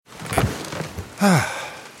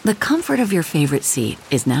The comfort of your favorite seat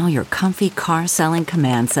is now your comfy car selling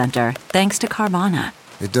command center, thanks to Carvana.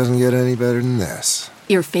 It doesn't get any better than this.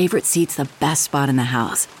 Your favorite seat's the best spot in the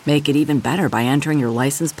house. Make it even better by entering your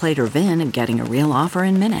license plate or VIN and getting a real offer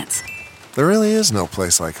in minutes. There really is no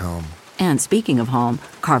place like home. And speaking of home,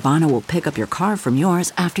 Carvana will pick up your car from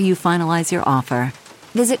yours after you finalize your offer.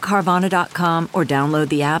 Visit Carvana.com or download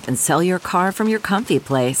the app and sell your car from your comfy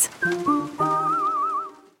place.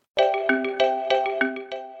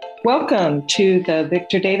 Welcome to the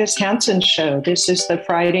Victor Davis Hanson Show. This is the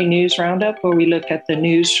Friday News Roundup where we look at the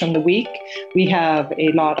news from the week. We have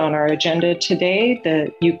a lot on our agenda today: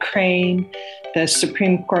 the Ukraine, the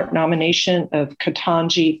Supreme Court nomination of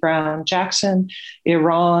Ketanji Brown Jackson,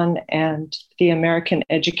 Iran, and the American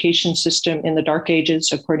education system in the dark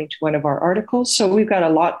ages, according to one of our articles. So we've got a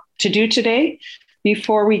lot to do today.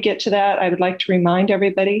 Before we get to that, I would like to remind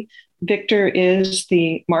everybody Victor is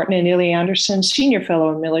the Martin and Illie Anderson Senior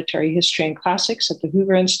Fellow in Military History and Classics at the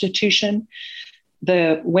Hoover Institution,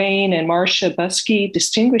 the Wayne and Marcia Buskey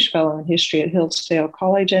Distinguished Fellow in History at Hillsdale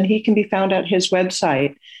College, and he can be found at his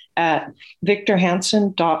website at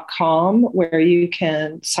victorhanson.com, where you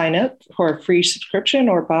can sign up for a free subscription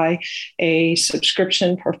or buy a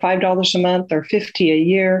subscription for $5 a month or $50 a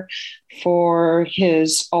year for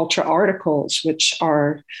his Ultra articles, which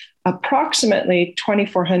are approximately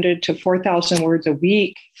 2,400 to 4,000 words a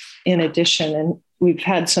week in addition. And we've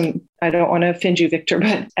had some, I don't want to offend you, Victor,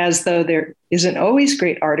 but as though there isn't always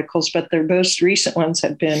great articles, but their most recent ones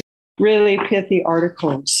have been really pithy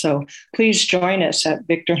articles. So please join us at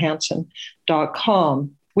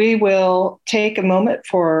victorhanson.com. We will take a moment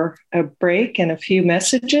for a break and a few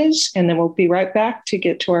messages, and then we'll be right back to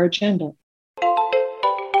get to our agenda.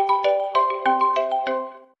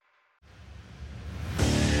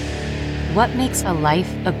 What makes a life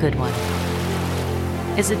a good one?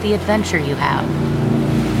 Is it the adventure you have?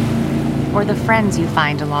 Or the friends you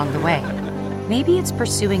find along the way? Maybe it's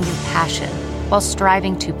pursuing your passion while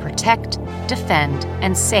striving to protect, defend,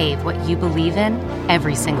 and save what you believe in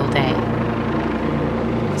every single day.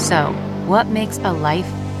 So, what makes a life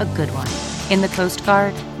a good one? In the Coast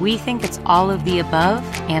Guard, we think it's all of the above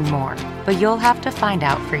and more, but you'll have to find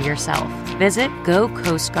out for yourself. Visit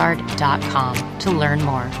gocoastguard.com to learn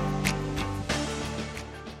more.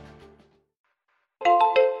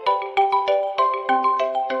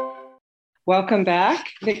 Welcome back.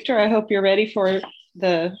 Victor, I hope you're ready for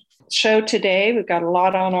the show today. We've got a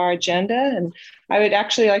lot on our agenda, and I would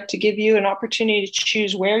actually like to give you an opportunity to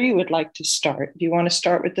choose where you would like to start. Do you want to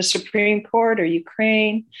start with the Supreme Court or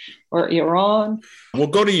Ukraine or Iran? We'll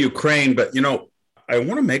go to Ukraine, but, I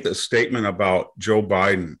want to make a statement about Joe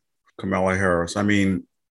Biden, Kamala Harris. I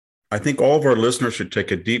think all of our listeners should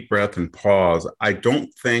take a deep breath and pause. I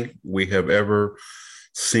don't think we have ever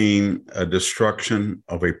seen a destruction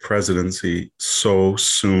of a presidency so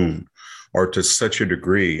soon or to such a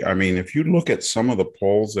degree. If you look at some of the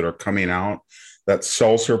polls that are coming out, that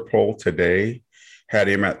Seltzer poll today had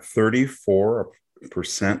him at 34%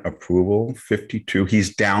 approval, 52.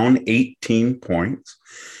 He's down 18 points.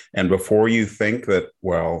 And before you think that,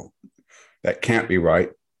 that can't be right,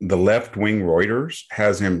 the left-wing Reuters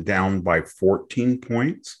has him down by 14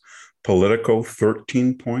 points. Politico,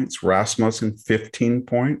 13 points, Rasmussen, 15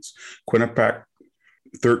 points, Quinnipiac,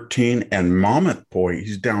 13, and Monmouth,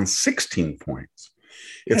 he's down 16 points.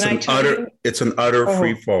 It's an utter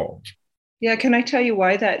free fall. Yeah, can I tell you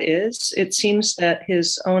why that is? It seems that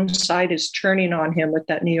his own side is turning on him with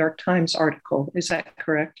that New York Times article. Is that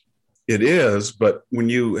correct? It is, but when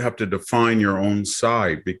you have to define your own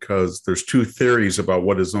side, because there's two theories about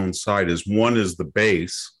what his own side is. One is the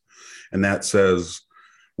base, and that says,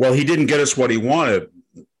 he didn't get us what he wanted,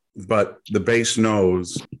 but the base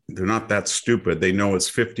knows they're not that stupid. They know it's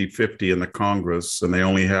 50-50 in the Congress, and they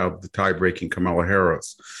only have the tie-breaking Kamala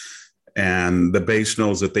Harris. And the base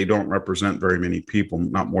knows that they don't represent very many people,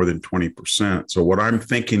 not more than 20%. So what I'm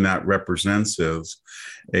thinking that represents is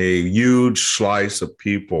a huge slice of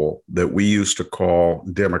people that we used to call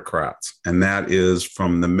Democrats. And that is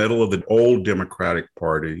from the middle of the old Democratic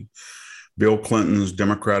Party, Bill Clinton's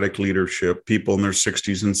Democratic leadership, people in their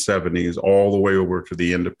 60s and 70s, all the way over to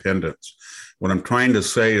the independents. What I'm trying to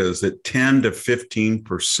say is that 10 to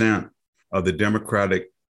 15% of the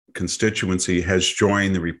Democratic constituency has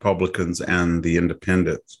joined the Republicans and the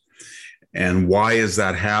independents. And why is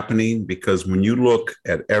that happening? Because when you look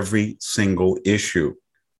at every single issue,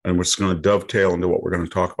 and we're just going to dovetail into what we're going to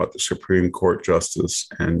talk about, the Supreme Court justice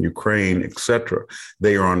and Ukraine, et cetera,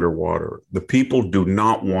 they are underwater. The people do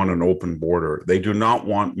not want an open border. They do not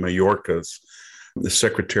want Mayorkas, the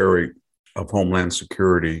Secretary of Homeland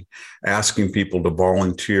Security, asking people to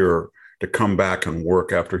volunteer to come back and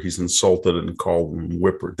work after he's insulted and called them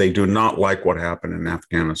whipper. They do not like what happened in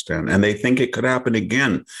Afghanistan, and they think it could happen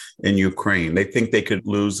again in Ukraine. They think they could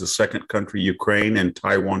lose the second country, Ukraine, and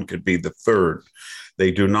Taiwan could be the third.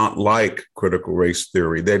 They do not like critical race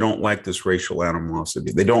theory. They don't like this racial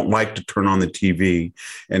animosity. They don't like to turn on the TV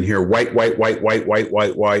and hear white, white, white, white, white,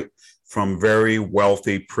 white, white from very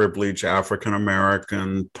wealthy, privileged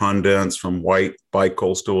African-American pundits, from white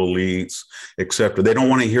bi-coastal elites, etc. They don't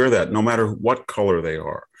want to hear that, no matter what color they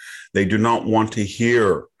are. They do not want to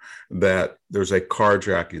hear that there's a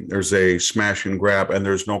carjacking, there's a smash and grab, and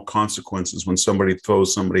there's no consequences when somebody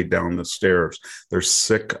throws somebody down the stairs. They're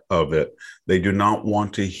sick of it. They do not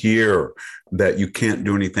want to hear that you can't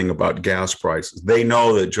do anything about gas prices. They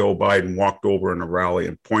know that Joe Biden walked over in a rally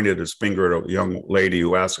and pointed his finger at a young lady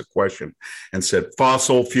who asked a question and said,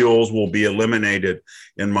 fossil fuels will be eliminated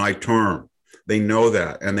in my term. They know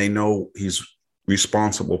that, and they know he's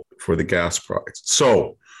responsible for the gas price.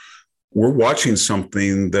 So we're watching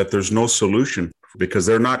something that there's no solution, because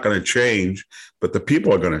they're not going to change, but the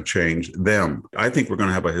people are going to change them. I think we're going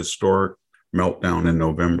to have a historic meltdown in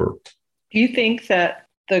November. Do you think that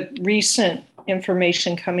the recent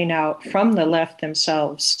information coming out from the left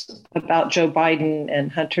themselves about Joe Biden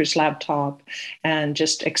and Hunter's laptop, and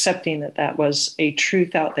just accepting that that was a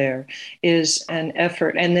truth out there, is an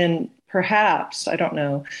effort? And then perhaps, I don't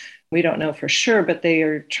know, we don't know for sure, but they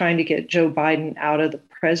are trying to get Joe Biden out of the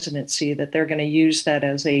presidency, that they're going to use that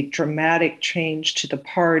as a dramatic change to the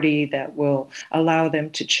party that will allow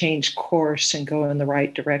them to change course and go in the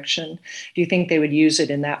right direction. Do you think they would use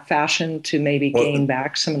it in that fashion to maybe gain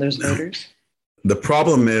back some of those voters? The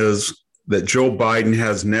problem is that Joe Biden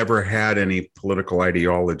has never had any political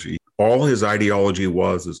ideology. All his ideology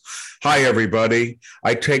is, hi, everybody,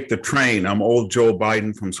 I take the train. I'm old Joe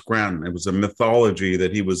Biden from Scranton. It was a mythology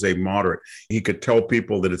that he was a moderate. He could tell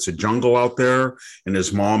people that it's a jungle out there and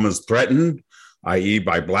his mom is threatened, i.e.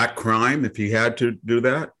 by black crime, if he had to do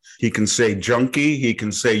that. He can say junkie. He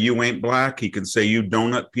can say you ain't black. He can say you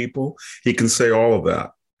donut people. He can say all of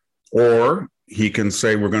that. Or he can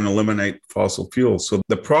say we're going to eliminate fossil fuels. So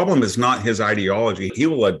the problem is not his ideology. He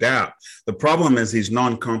will adapt. The problem is he's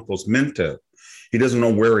non-compos mentis. He doesn't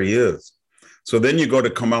know where he is. So then you go to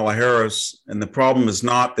Kamala Harris, and the problem is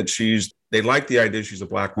not that they like the idea she's a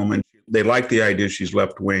black woman. They like the idea she's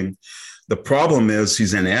left-wing. The problem is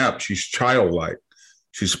she's inept. She's childlike.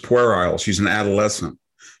 She's puerile. She's an adolescent.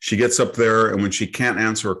 She gets up there, and when she can't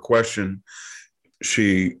answer a question,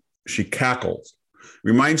 she cackles.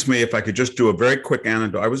 Reminds me, if I could just do a very quick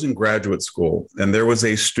anecdote, I was in graduate school, and there was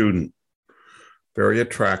a student, very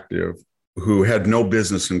attractive, who had no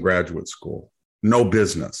business in graduate school. No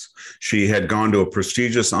business. She had gone to a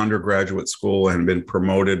prestigious undergraduate school and been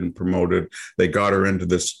promoted. They got her into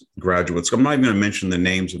this graduate school. I'm not even going to mention the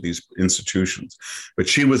names of these institutions, but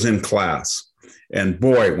she was in class. And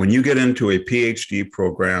boy, when you get into a PhD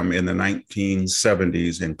program in the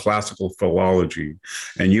 1970s in classical philology,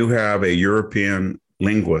 and you have a European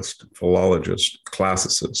linguist, philologist,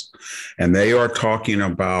 classicist, and they are talking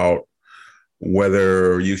about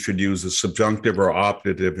whether you should use a subjunctive or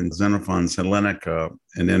optative in Xenophon's Hellenica,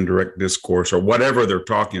 an indirect discourse, or whatever they're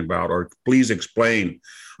talking about, or please explain.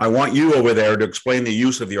 I want you over there to explain the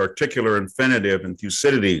use of the articular infinitive in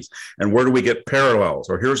Thucydides, and where do we get parallels?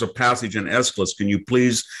 Or here's a passage in Aeschylus. Can you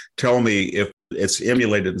please tell me if it's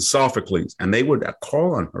emulated in Sophocles? And they would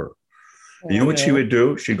call on her. And you know what she would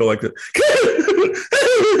do? She'd go like this.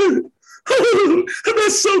 Oh,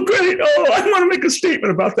 that's so great. Oh, I want to make a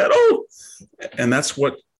statement about that. Oh, and that's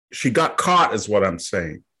what she got caught, is what I'm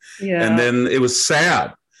saying. Yeah. And then it was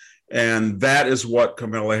sad. And that is what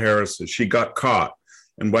Kamala Harris is. She got caught.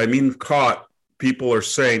 And by mean caught, people are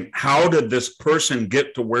saying, how did this person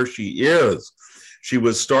get to where she is? She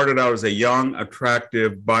was started out as a young,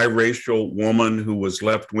 attractive, biracial woman who was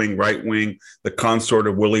left-wing, right-wing, the consort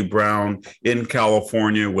of Willie Brown in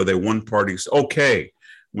California with a one-party. Okay.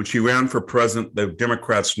 When she ran for president, the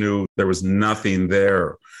Democrats knew there was nothing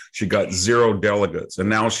there. She got 0 delegates, and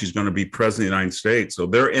now she's going to be president of the United States. So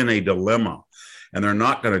they're in a dilemma, and they're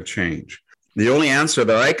not going to change. The only answer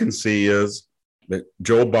that I can see is that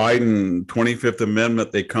Joe Biden, 25th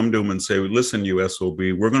Amendment, they come to him and say, listen, you SOB,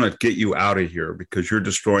 we're going to get you out of here because you're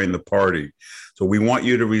destroying the party. So we want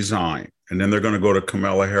you to resign. And then they're going to go to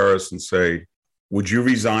Kamala Harris and say, would you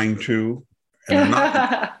resign too? And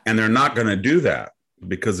they're not going to do that,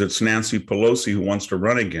 because it's Nancy Pelosi who wants to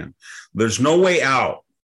run again. There's no way out,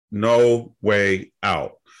 no way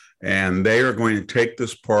out. And they are going to take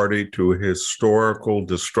this party to historical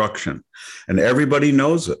destruction. And everybody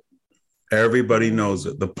knows it. Everybody knows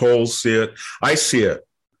it. The polls see it. I see it.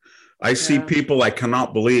 I see people I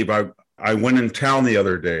cannot believe. I I went in town the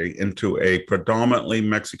other day into a predominantly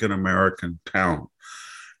Mexican-American town.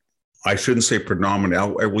 I shouldn't say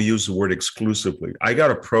predominantly. I will use the word exclusively. I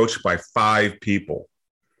got approached by 5 people,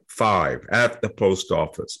 5 at the post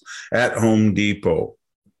office, at Home Depot,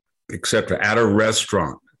 etc., at a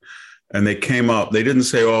restaurant. And they came up. They didn't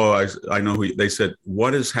say, oh, I know who. They said,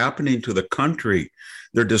 what is happening to the country?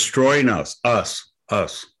 They're destroying us.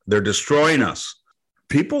 They're destroying us.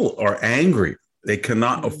 People are angry. They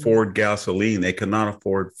cannot afford gasoline. They cannot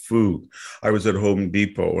afford food. I was at Home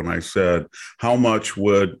Depot and I said, how much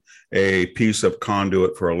would a piece of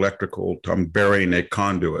conduit for electrical, I'm burying a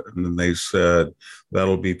conduit? And then they said,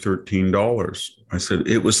 that'll be $13. I said,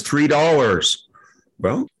 it was $3.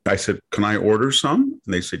 Well, I said, can I order some?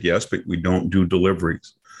 And they said, yes, but we don't do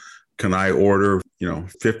deliveries. Can I order,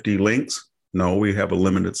 50 links? No, we have a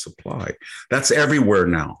limited supply. That's everywhere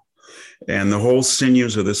now. And the whole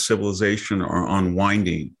sinews of this civilization are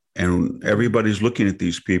unwinding. And everybody's looking at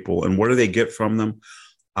these people. And what do they get from them?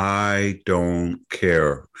 I don't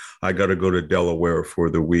care. I got to go to Delaware for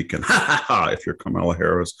the weekend. If you're Kamala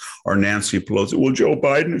Harris or Nancy Pelosi. Well, Joe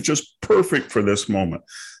Biden is just perfect for this moment.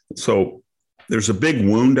 So there's a big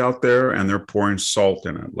wound out there and they're pouring salt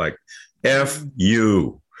in it, like F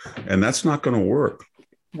you. And that's not going to work.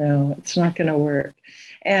 No, it's not going to work.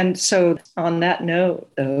 And so on that note,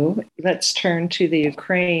 though, let's turn to the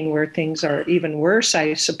Ukraine where things are even worse,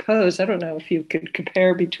 I suppose. I don't know if you could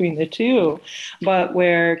compare between the two, but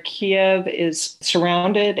where Kiev is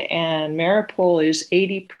surrounded and Mariupol is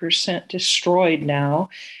 80% destroyed now,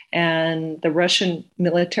 and the Russian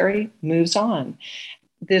military moves on.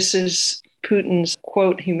 This is Putin's,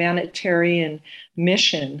 quote, humanitarian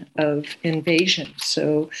mission of invasion.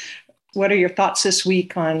 So what are your thoughts this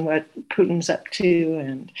week on what Putin's up to,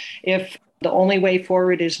 and if the only way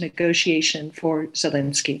forward is negotiation for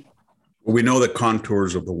Zelensky? We know the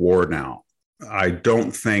contours of the war now. I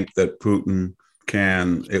don't think that Putin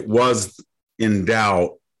can, it was in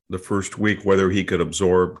doubt the first week whether he could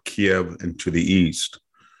absorb Kiev into the east.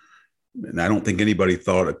 And I don't think anybody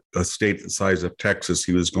thought a state the size of Texas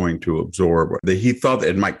he was going to absorb. He thought that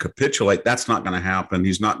it might capitulate. That's not going to happen.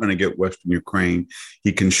 He's not going to get Western Ukraine.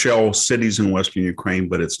 He can shell cities in Western Ukraine,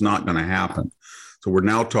 but it's not going to happen. So we're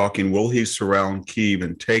now talking, will he surround Kyiv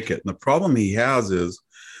and take it? And the problem he has is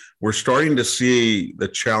we're starting to see the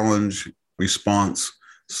challenge response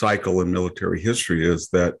cycle in military history is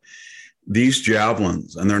that these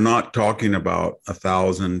javelins, and they're not talking about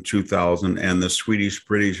 1,000, 2,000, and the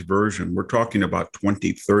Swedish-British version. We're talking about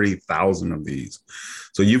 20, 30,000 of these.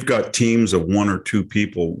 So you've got teams of 1 or 2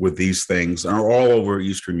 people with these things and are all over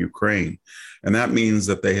Eastern Ukraine. And that means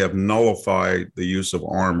that they have nullified the use of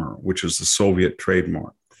armor, which is the Soviet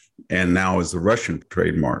trademark, and now is the Russian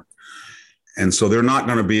trademark. And so they're not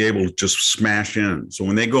going to be able to just smash in. So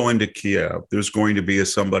when they go into Kiev, there's going to be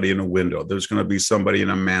somebody in a window. There's going to be somebody in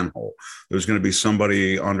a manhole. There's going to be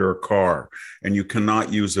somebody under a car. And you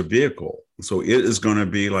cannot use a vehicle. So it is going to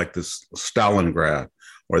be like this Stalingrad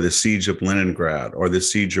or the siege of Leningrad or the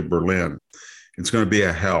siege of Berlin. It's going to be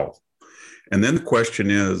a hell. And then the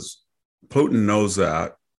question is, Putin knows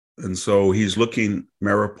that. And so he's looking,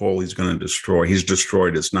 Mariupol, he's going to destroy. He's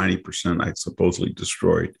destroyed. It's 90%, I supposedly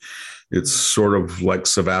destroyed. It's sort of like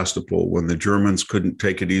Sevastopol. When the Germans couldn't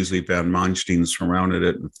take it easily, Van Manstein surrounded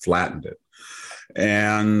it and flattened it.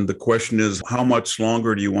 And the question is, how much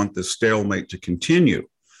longer do you want this stalemate to continue?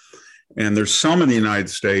 And there's some in the United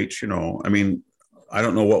States, I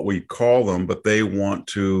don't know what we call them, but they want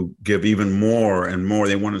to give even more and more.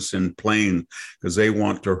 They want to send planes because they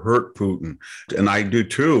want to hurt Putin. And I do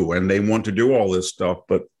too. And they want to do all this stuff,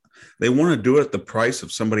 but they want to do it at the price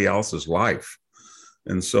of somebody else's life.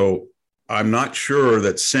 And so I'm not sure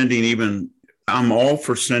that I'm all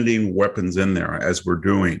for sending weapons in there as we're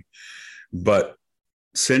doing, but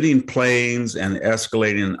sending planes and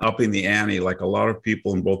escalating and upping the ante, like a lot of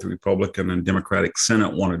people in both the Republican and Democratic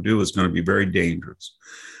Senate want to do, is going to be very dangerous,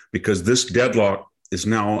 because this deadlock is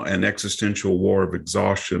now an existential war of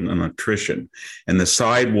exhaustion and attrition. And the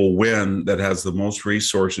side will win that has the most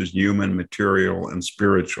resources, human, material, and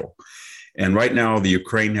spiritual. And right now, the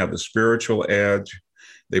Ukraine have the spiritual edge.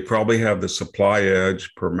 They probably have the supply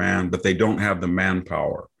edge per man, but they don't have the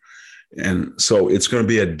manpower. And so it's going to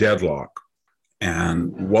be a deadlock.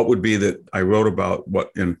 And what would be that I wrote about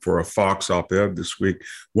for a Fox op-ed this week,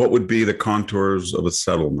 what would be the contours of a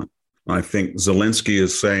settlement? And I think Zelensky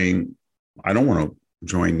is saying, I don't want to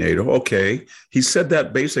join NATO. Okay. He said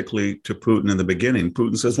that basically to Putin in the beginning.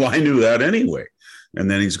 Putin says, well, I knew that anyway. And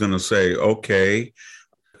then he's going to say, okay,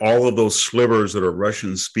 all of those slivers that are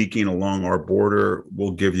Russian speaking along our border will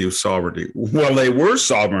give you sovereignty. Well, they were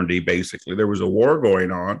sovereignty, basically. There was a war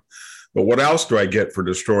going on. but what else do I get for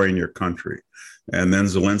destroying your country? And then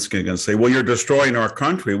Zelensky is going to say, well, you're destroying our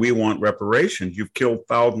country. We want reparations. You've killed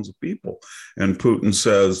thousands of people. And Putin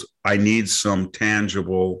says, I need some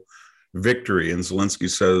tangible victory. And Zelensky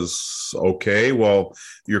says, okay, well,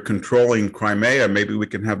 you're controlling Crimea. Maybe we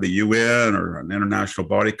can have the UN or an international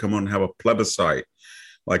body come on and have a plebiscite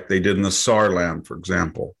like they did in the Saarland, for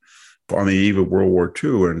example, on the eve of World War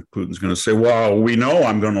II. And Putin's going to say, well, we know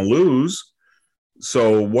I'm going to lose.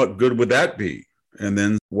 So what good would that be? And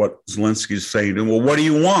then what Zelensky's saying to him, well, what do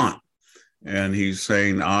you want? And he's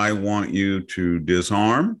saying, I want you to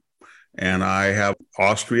disarm. And I have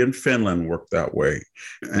Austria and Finland work that way.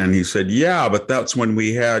 And he said, yeah, but that's when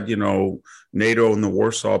we had, NATO and the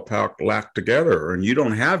Warsaw Pact locked together, and you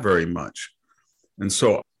don't have very much. And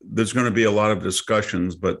so there's going to be a lot of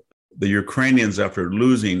discussions, but the Ukrainians, after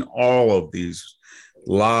losing all of these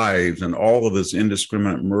lives and all of this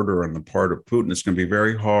indiscriminate murder on the part of Putin, it's going to be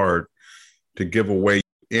very hard to give away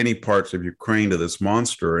any parts of Ukraine to this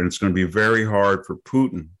monster. And it's going to be very hard for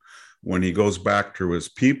Putin when he goes back to his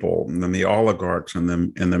people and then the oligarchs and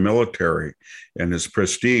the military and his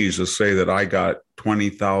prestige to say that I got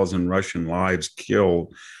 20,000 Russian lives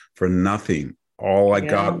killed for nothing. All I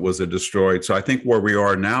got was a destroyed. So I think where we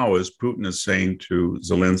are now is Putin is saying to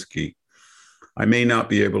Zelensky, I may not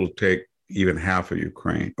be able to take even half of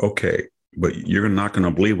Ukraine. Okay, but you're not going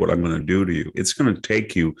to believe what I'm going to do to you. It's going to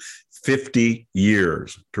take you 50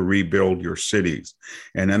 years to rebuild your cities.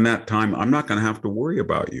 And in that time, I'm not going to have to worry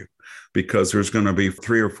about you because there's going to be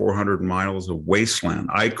 300 or 400 miles of wasteland.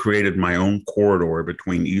 I created my own corridor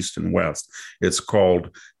between East and West. It's called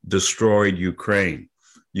Destroyed Ukraine.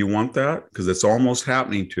 You want that? Because it's almost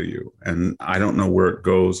happening to you. And I don't know where it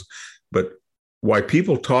goes. But why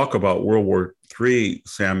people talk about World War III,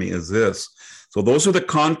 Sammy, is this. So those are the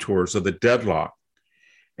contours of the deadlock.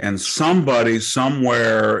 And somebody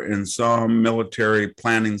somewhere in some military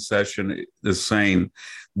planning session is saying,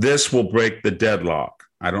 this will break the deadlock.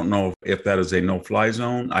 I don't know if that is a no-fly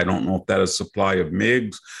zone. I don't know if that is supply of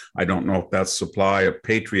MiGs. I don't know if that's supply of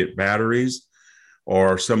Patriot batteries.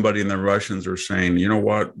 Or somebody in the Russians are saying, you know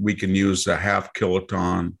what, we can use a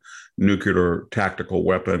half-kiloton nuclear tactical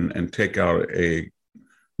weapon and take out a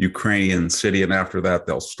Ukrainian city, and after that,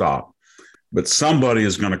 they'll stop. But somebody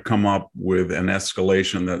is going to come up with an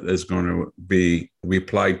escalation that is going to be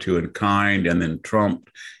replied to in kind and then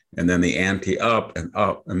trumped, and then the ante up and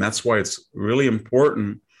up. And that's why it's really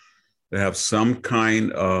important to have some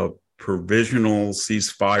kind of provisional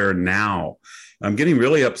ceasefire now. I'm getting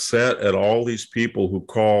really upset at all these people who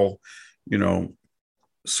call,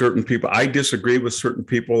 certain people. I disagree with certain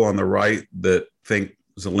people on the right that think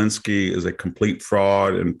Zelensky is a complete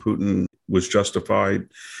fraud and Putin was justified.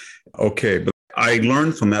 Okay, but I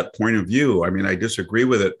learned from that point of view. I mean, I disagree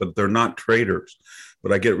with it, but they're not traitors.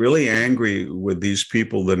 But I get really angry with these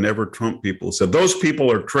people, the never Trump people who said, those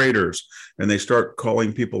people are traitors. And they start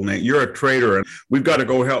calling people names. You're a traitor and we've got to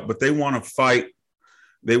go help. But they want to fight.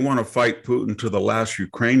 They want to fight Putin to the last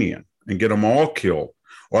Ukrainian and get them all killed.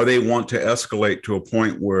 Or they want to escalate to a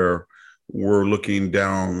point where we're looking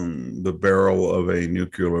down the barrel of a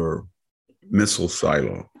nuclear missile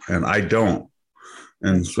silo. And I don't.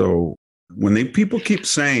 And so when people keep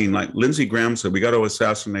saying, like Lindsey Graham said, we got to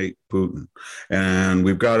assassinate Putin and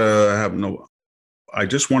we've got to have I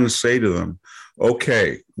just want to say to them,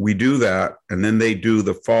 okay, we do that. And then they do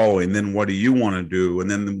the following. Then what do you want to do? And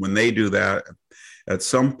then when they do that, at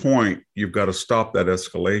some point, you've got to stop that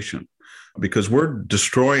escalation because we're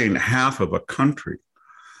destroying half of a country.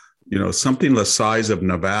 Something the size of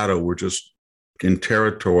Nevada, we're just in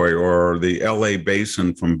territory, or the LA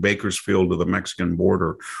basin from Bakersfield to the Mexican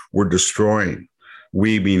border, we're destroying.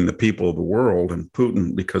 We being the people of the world and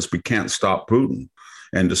Putin, because we can't stop Putin.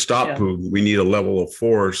 And to stop Putin, we need a level of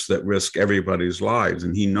force that risks everybody's lives.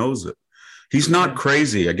 And he knows it. He's not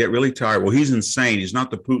crazy. I get really tired. Well, he's insane. He's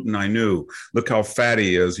not the Putin I knew. Look how fat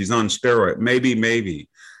he is. He's on steroid. Maybe.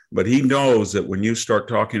 But he knows that when you start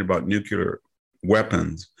talking about nuclear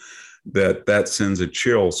weapons, that sends a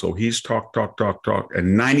chill. So he's talk.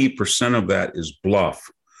 And 90% of that is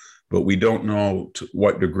bluff. But we don't know to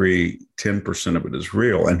what degree 10% of it is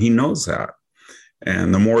real. And he knows that.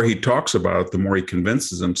 And the more he talks about it, the more he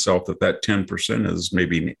convinces himself that 10% is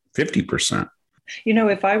maybe 50%.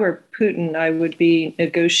 If I were Putin, I would be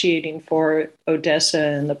negotiating for Odessa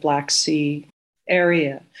and the Black Sea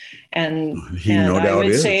area. And I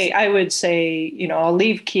would say, I'll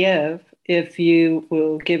leave Kiev if you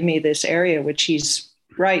will give me this area, which he's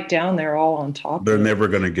right down there all on top. They're never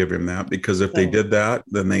going to give him that, because if they did that,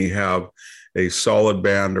 then they have a solid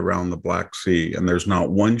band around the Black Sea. And there's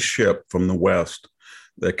not one ship from the West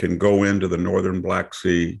that can go into the northern Black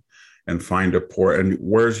Sea and find a port. And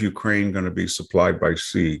where's Ukraine going to be supplied by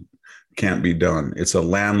sea? Can't be done. It's a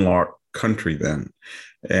landlocked country then,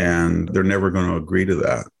 and they're never going to agree to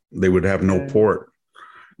that. They would have no port.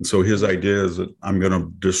 And so his idea is that I'm going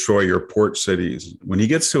to destroy your port cities. When he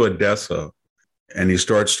gets to Odessa and he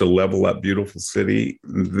starts to level that beautiful city,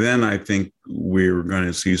 then I think we're going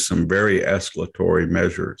to see some very escalatory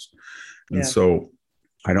measures. And so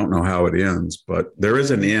I don't know how it ends, but there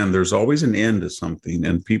is an end. There's always an end to something.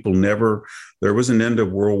 And there was an end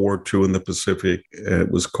of World War II in the Pacific.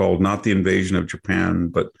 It was called not the invasion of Japan,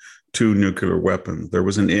 but 2 nuclear weapons. There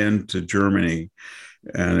was an end to Germany,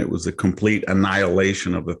 and it was the complete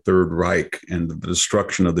annihilation of the Third Reich and the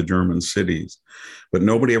destruction of the German cities. But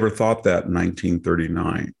nobody ever thought that in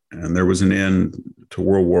 1939. And there was an end to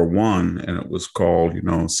World War I, and it was called,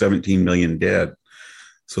 17 million dead.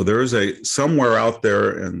 So there is somewhere out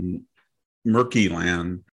there in murky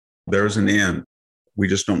land, there's an end. We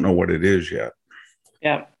just don't know what it is yet.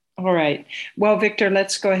 Yeah. All right. Well, Victor,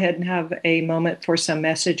 let's go ahead and have a moment for some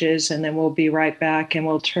messages, and then we'll be right back, and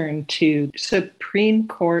we'll turn to Supreme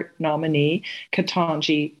Court nominee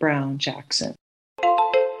Ketanji Brown Jackson.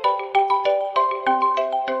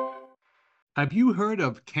 Have you heard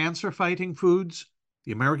of cancer-fighting foods?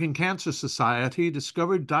 The American Cancer Society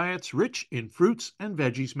discovered diets rich in fruits and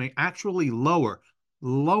veggies may actually lower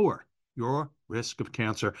your risk of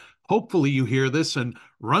cancer. Hopefully you hear this and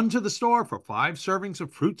run to the store for 5 servings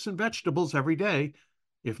of fruits and vegetables every day.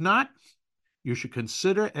 If not, you should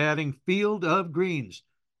consider adding Field of Greens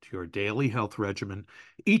to your daily health regimen.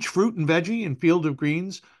 Each fruit and veggie in Field of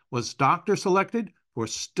Greens was doctor selected for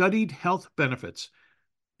studied health benefits.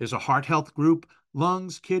 There's a heart health group,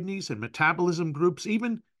 lungs, kidneys, and metabolism groups,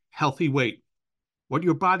 even healthy weight. What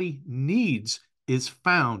your body needs is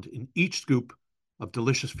found in each scoop of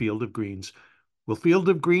delicious Field of Greens. Will Field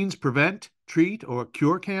of Greens prevent, treat, or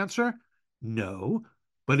cure cancer? No,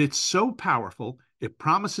 but it's so powerful, it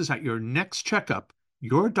promises at your next checkup,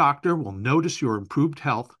 your doctor will notice your improved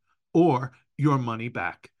health or your money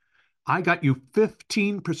back. I got you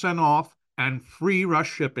 15% off and free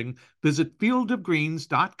rush shipping. Visit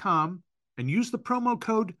fieldofgreens.com and use the promo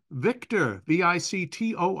code VICTOR,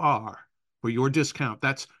 VICTOR, for your discount.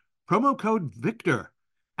 That's promo code VICTOR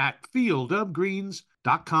at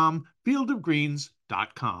fieldofgreens.com,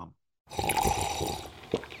 fieldofgreens.com.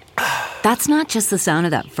 That's not just the sound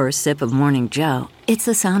of that first sip of Morning Joe. It's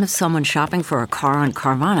the sound of someone shopping for a car on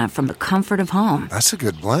Carvana from the comfort of home. That's a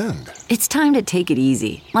good blend. It's time to take it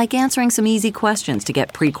easy, like answering some easy questions to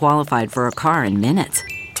get pre-qualified for a car in minutes.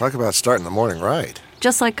 Talk about starting the morning right.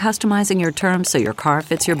 Just like customizing your terms so your car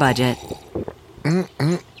fits your budget.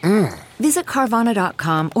 Visit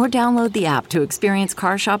Carvana.com or download the app to experience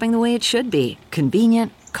car shopping the way it should be.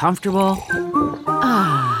 Convenient, comfortable.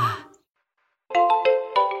 Ah.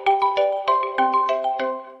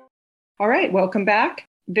 All right, welcome back.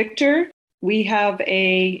 Victor, we have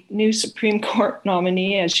a new Supreme Court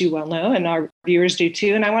nominee, as you well know, and our viewers do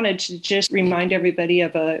too. And I wanted to just remind everybody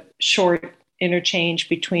of a short interchange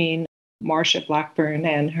between Marsha Blackburn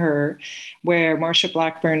and her, where Marsha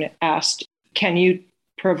Blackburn asked, can you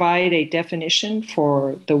provide a definition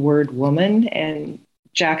for the word woman? And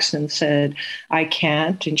Jackson said, I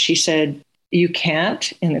can't. And she said, you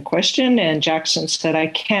can't, in the question. And Jackson said, I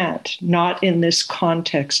can't, not in this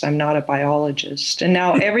context. I'm not a biologist. And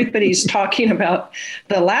now everybody's talking about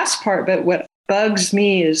the last part, but what bugs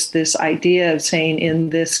me is this idea of saying in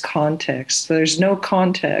this context. There's no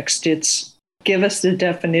context. It's give us the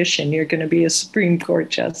definition. You're going to be a Supreme Court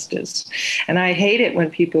justice. And I hate it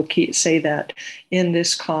when people say that in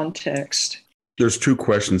this context. There's 2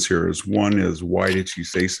 questions here. One is, why did she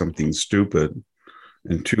say something stupid?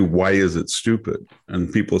 And 2, why is it stupid?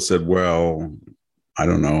 And people said, well, I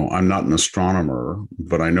don't know. I'm not an astronomer,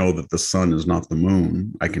 but I know that the sun is not the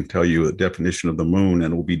moon. I can tell you the definition of the moon,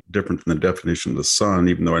 and it will be different than the definition of the sun,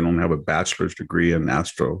 even though I don't have a bachelor's degree in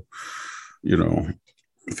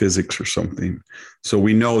physics or something. So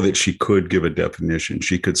we know that she could give a definition.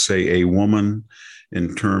 She could say a woman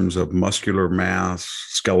in terms of muscular mass,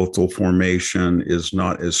 skeletal formation is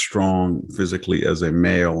not as strong physically as a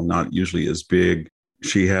male, not usually as big.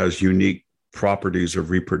 She has unique properties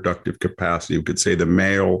of reproductive capacity. We could say the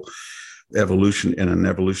male evolution in an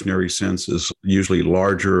evolutionary sense is usually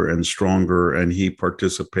larger and stronger, and he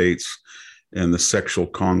participates in the sexual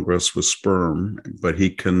congress with sperm, but he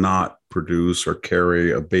cannot produce or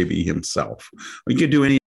carry a baby himself. You could do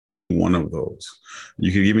any one of those.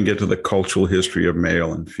 You could even get to the cultural history of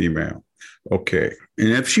male and female. Okay. And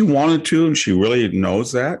if she wanted to, and she really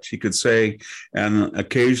knows that, she could say, and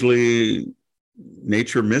occasionally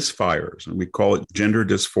nature misfires, and we call it gender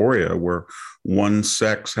dysphoria, where one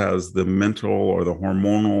sex has the mental or the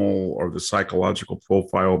hormonal or the psychological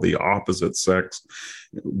profile of the opposite sex,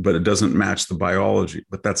 but it doesn't match the biology.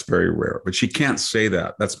 But that's very rare. But she can't say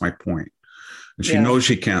that. That's my point. And she knows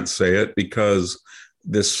she can't say it because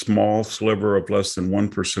this small sliver of less than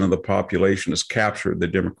 1% of the population has captured the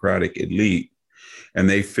Democratic elite. And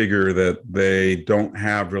they figure that they don't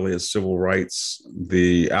have really a civil rights.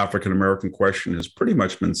 The African-American question has pretty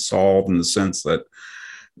much been solved in the sense that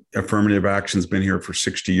affirmative action's been here for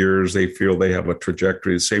 60 years. They feel they have a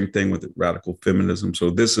trajectory. The same thing with radical feminism. So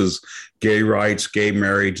this is gay rights, gay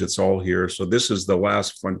marriage, it's all here. So this is the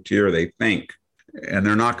last frontier, they think, and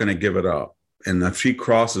they're not going to give it up. And if she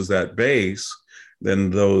crosses that base,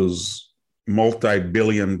 then those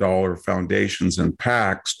multi-billion-dollar foundations and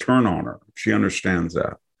PACs turn on her. She understands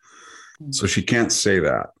that. So she can't say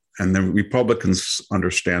that. And the Republicans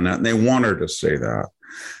understand that, and they want her to say that.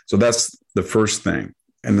 So that's the first thing.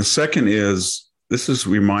 And the second is,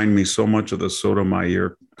 remind me so much of the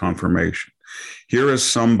Sotomayor confirmation. Here is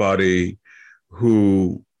somebody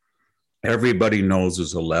who everybody knows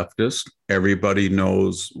is a leftist. Everybody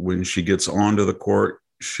knows when she gets onto the court,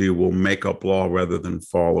 she will make up law rather than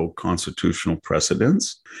follow constitutional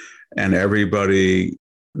precedents. And everybody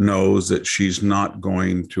knows that she's not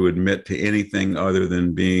going to admit to anything other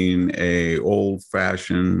than being a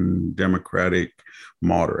old-fashioned Democratic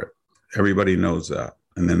moderate. Everybody knows that.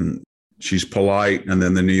 And then she's polite. And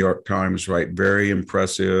then the New York Times write, very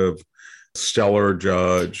impressive, stellar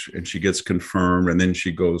judge. And she gets confirmed. And then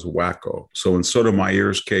she goes wacko. So in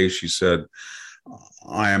Sotomayor's case, she said,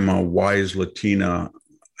 I am a wise Latina.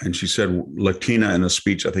 And she said Latina in a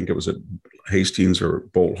speech, I think it was at Hastings or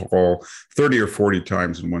Bolt Hall, 30 or 40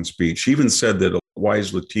 times in one speech. She even said that a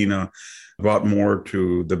wise Latina brought more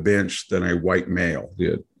to the bench than a white male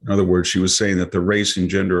did. In other words, she was saying that the race and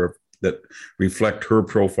gender that reflect her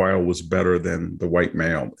profile was better than the white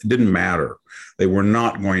male. It didn't matter. They were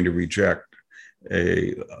not going to reject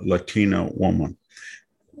a Latina woman.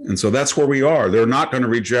 And so that's where we are. They're not going to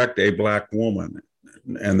reject a Black woman.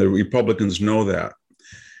 And the Republicans know that.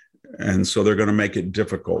 And so they're going to make it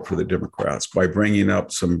difficult for the Democrats by bringing up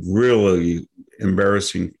some really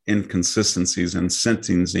embarrassing inconsistencies and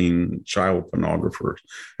sentencing child pornographers.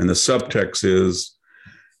 And the subtext is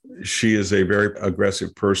she is a very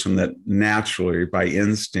aggressive person that naturally, by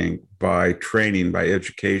instinct, by training, by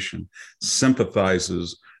education,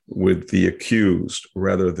 sympathizes with the accused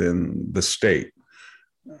rather than the state.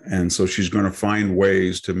 And so she's going to find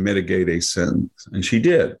ways to mitigate a sentence. And she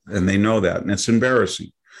did. And they know that. And it's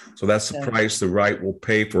embarrassing. So that's the price the right will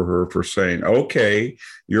pay for her for saying, okay,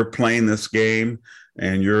 you're playing this game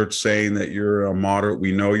and you're saying that you're a moderate.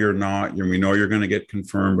 We know you're not. We know you're going to get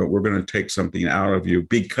confirmed, but we're going to take something out of you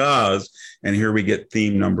because, and here we get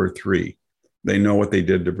theme number 3. They know what they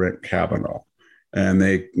did to Brett Kavanaugh. And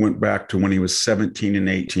they went back to when he was 17 and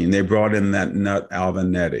 18. They brought in that nut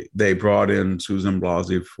Alvanetti. They brought in Susan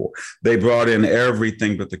Blasey Ford. They brought in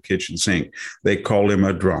everything but the kitchen sink. They called him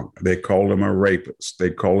a drunk. They called him a rapist. They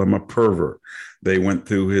called him a pervert. They went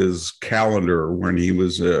through his calendar when he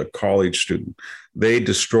was a college student. They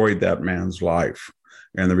destroyed that man's life.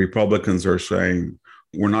 And the Republicans are saying,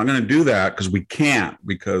 we're not going to do that because we can't,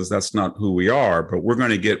 because that's not who we are. But we're going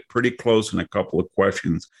to get pretty close in a couple of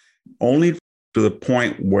questions, only to the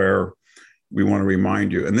point where we want to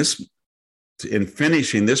remind you. And this, in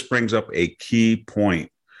finishing, this brings up a key point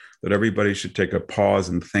that everybody should take a pause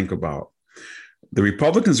and think about. The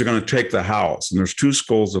Republicans are going to take the House, and there's 2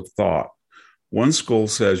 schools of thought. One school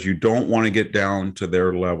says you don't want to get down to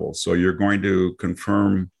their level. So you're going to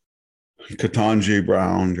confirm Ketanji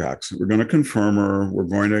Brown Jackson. We're going to confirm her. We're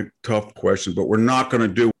going to tough questions, but we're not going to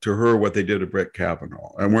do to her what they did to Brett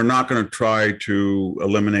Kavanaugh. And we're not going to try to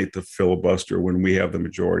eliminate the filibuster when we have the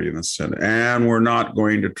majority in the Senate. And we're not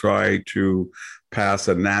going to try to pass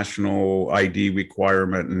a national ID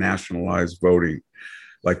requirement and nationalize voting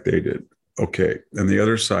like they did. Okay. And the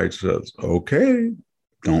other side says, okay,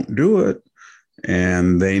 don't do it.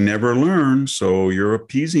 And they never learn. So you're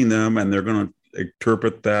appeasing them, and they're going to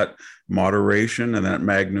interpret that moderation and that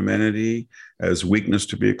magnanimity as weakness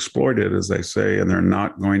to be exploited, as they say, and they're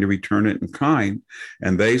not going to return it in kind.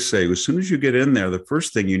 And they say, as soon as you get in there, the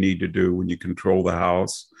first thing you need to do when you control the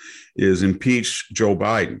House is impeach Joe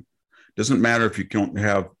Biden. Doesn't matter if you don't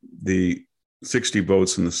have the 60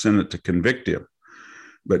 votes in the Senate to convict him,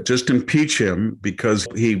 but just impeach him because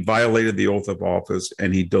he violated the oath of office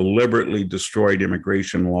and he deliberately destroyed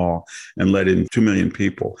immigration law and let in 2 million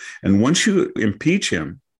people. And once you impeach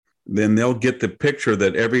him, then they'll get the picture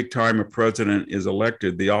that every time a president is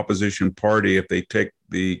elected, the opposition party, if they take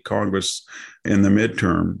the Congress in the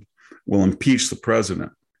midterm, will impeach the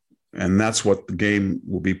president. And that's what the game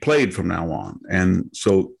will be played from now on. And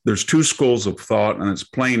so there's two schools of thought, and it's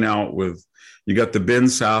playing out with, you got the Ben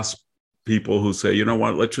Sasse people who say, you know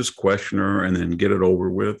what, let's just question her and then get it over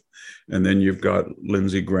with. And then you've got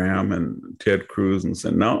Lindsey Graham and Ted Cruz and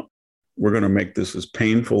say, no, we're going to make this as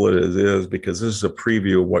painful as it is, because this is a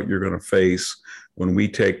preview of what you're going to face when we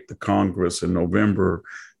take the Congress in November.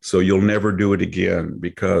 So you'll never do it again,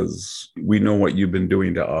 because we know what you've been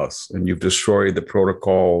doing to us, and you've destroyed the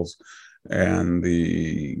protocols and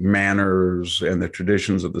the manners and the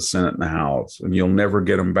traditions of the Senate and the House, and you'll never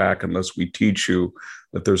get them back unless we teach you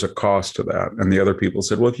that there's a cost to that. And the other people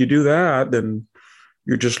said, well, if you do that, then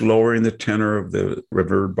you're just lowering the tenor of the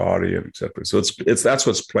revered body, and et cetera. So it's that's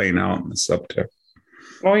what's playing out in the subtext.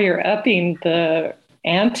 Or you're upping the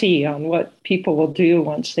ante on what people will do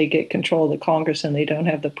once they get control of the Congress and they don't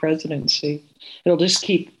have the presidency. It'll just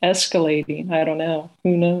keep escalating. I don't know.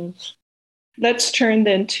 Who knows? Let's turn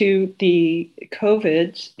then to the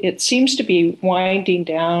COVID. It seems to be winding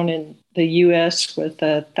down in the U.S. with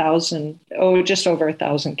just over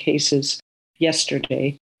 1,000 cases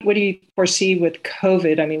yesterday. What do you foresee with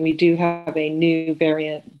COVID? I mean, we do have a new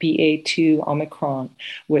variant, BA2 Omicron,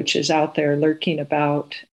 which is out there lurking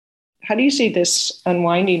about. How do you see this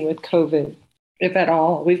unwinding with COVID, if at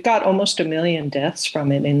all? We've got almost 1 million deaths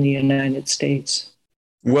from it in the United States.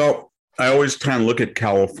 Well, I always try and look at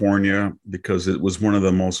California because it was one of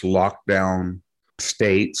the most locked down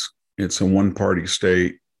states. It's a one-party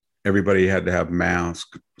state. Everybody had to have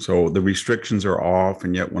masks. So the restrictions are off.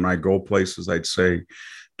 And yet when I go places, I'd say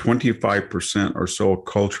 25% are so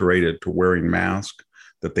acculturated to wearing masks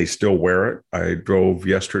that they still wear it. I drove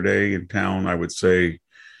yesterday in town. I would say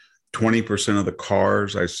 20% of the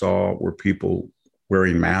cars I saw were people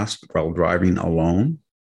wearing masks while driving alone.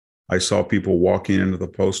 I saw people walking into the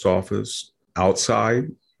post office outside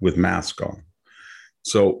with masks on.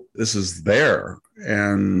 So this is there.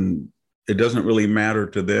 And it doesn't really matter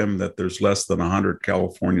to them that there's less than 100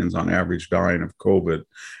 Californians on average dying of COVID.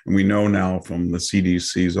 And we know now from the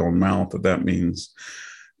CDC's own mouth that that means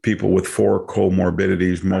people with 4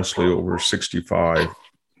 comorbidities, mostly over 65.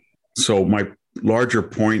 So my larger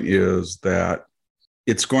point is that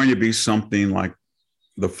it's going to be something like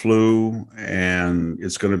the flu, and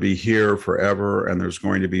it's going to be here forever, and there's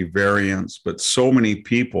going to be variants. But so many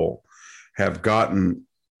people have gotten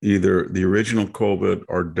either the original COVID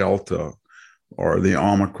or Delta or the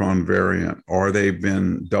Omicron variant, or they've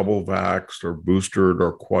been double vaxxed or boosted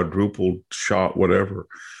or quadruple shot, whatever,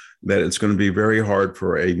 that it's going to be very hard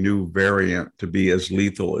for a new variant to be as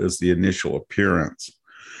lethal as the initial appearance.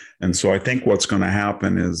 And so I think what's going to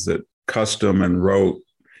happen is that custom and rote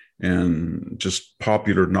and just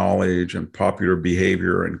popular knowledge and popular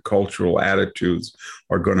behavior and cultural attitudes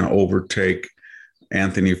are going to overtake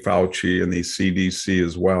Anthony Fauci and the CDC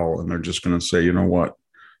as well. And they're just going to say, you know what,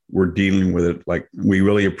 we're dealing with it. Like, we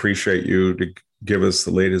really appreciate you to give us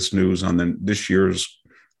the latest news on this year's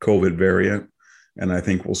COVID variant. And I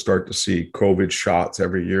think we'll start to see COVID shots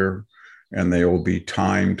every year, and they will be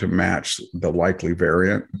timed to match the likely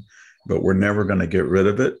variant, but we're never going to get rid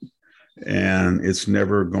of it. And it's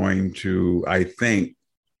never going to, I think,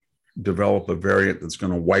 develop a variant that's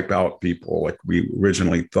going to wipe out people like we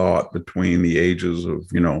originally thought between the ages of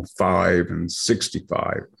 5 and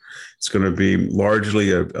 65. It's going to be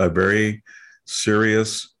largely a very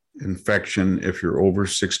serious infection if you're over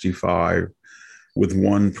 65, with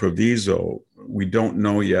one proviso. We don't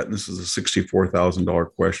know yet, and this is a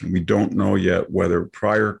 $64,000 question, we don't know yet whether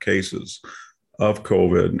prior cases of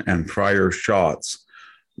COVID and prior shots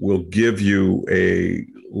will give you a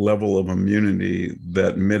level of immunity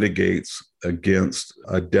that mitigates against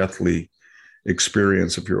a deathly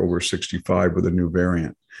experience if you're over 65 with a new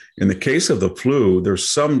variant. In the case of the flu, there's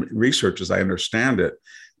some research, as I understand it,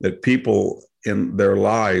 that people in their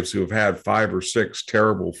lives who have had 5 or 6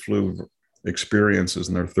 terrible flu experiences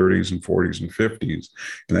in their 30s and 40s and 50s,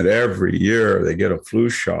 and that every year they get a flu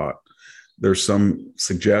shot. There's some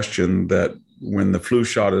suggestion that when the flu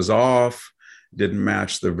shot is off, didn't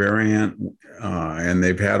match the variant, and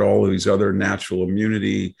they've had all of these other natural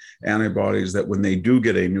immunity antibodies, that when they do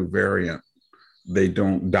get a new variant, they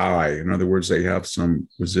don't die. In other words, they have some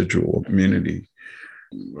residual immunity.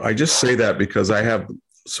 I just say that because I have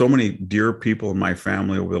so many dear people in my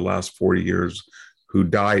family over the last 40 years who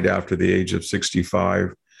died after the age of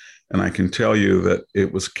 65. And I can tell you that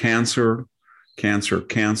it was cancer,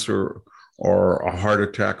 or a heart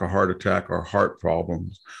attack, or heart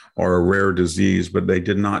problems, or a rare disease, but they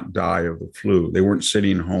did not die of the flu. They weren't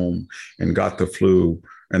sitting home and got the flu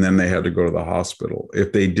and then they had to go to the hospital.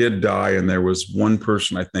 If they did die, and there was one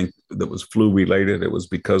person, I think, that was flu related, it was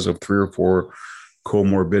because of 3 or 4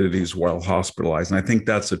 comorbidities while hospitalized. And I think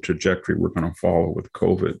that's a trajectory we're going to follow with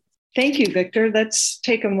COVID. Thank you, Victor. Let's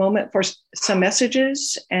take a moment for some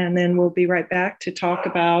messages, and then we'll be right back to talk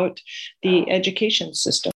about the education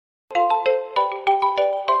system.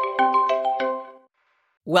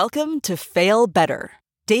 Welcome to Fail Better,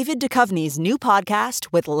 David Duchovny's new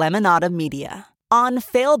podcast with Lemonada Media. On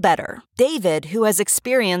Fail Better, David, who has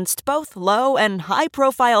experienced both low and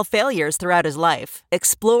high-profile failures throughout his life,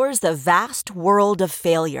 explores the vast world of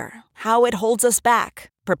failure, how it holds us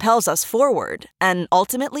back, propels us forward, and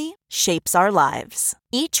ultimately shapes our lives.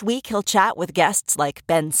 Each week, he'll chat with guests like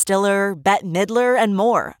Ben Stiller, Bette Midler, and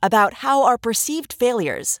more about how our perceived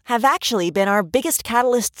failures have actually been our biggest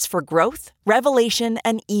catalysts for growth, revelation,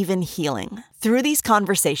 and even healing. Through these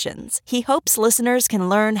conversations, he hopes listeners can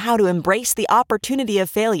learn how to embrace the opportunity of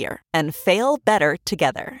failure and fail better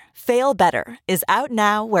together. Fail Better is out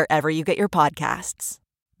now wherever you get your podcasts.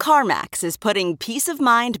 CarMax is putting peace of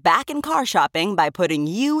mind back in car shopping by putting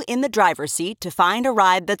you in the driver's seat to find a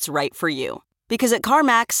ride that's right for you. Because at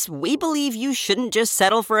CarMax, we believe you shouldn't just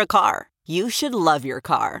settle for a car. You should love your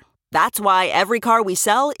car. That's why every car we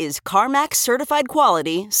sell is CarMax certified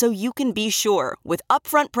quality, so you can be sure with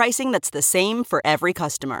upfront pricing that's the same for every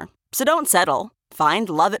customer. So don't settle. Find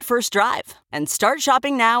love at first drive and start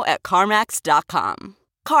shopping now at CarMax.com.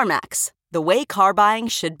 CarMax, the way car buying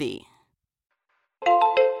should be.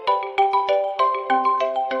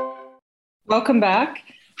 Welcome back,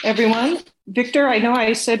 everyone. Victor, I know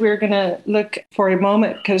I said we were going to look for a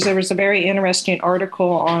moment because there was a very interesting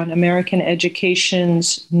article on American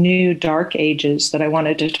education's new dark ages that I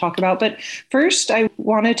wanted to talk about. But first, I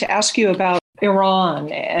wanted to ask you about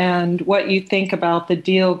Iran and what you think about the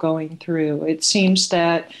deal going through. It seems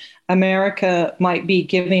that America might be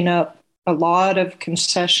giving up a lot of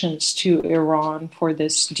concessions to Iran for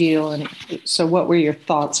this deal. And so what were your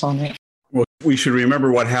thoughts on it? Well, we should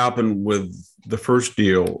remember what happened with the first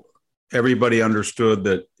deal. Everybody understood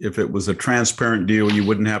that if it was a transparent deal, you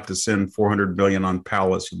wouldn't have to send $400 billion on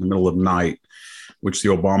Palace in the middle of the night, which the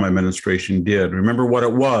Obama administration did. Remember what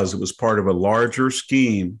it was. It was part of a larger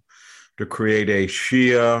scheme to create a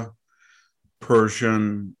Shia,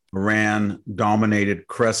 Persian, Iran-dominated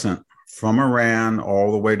crescent from Iran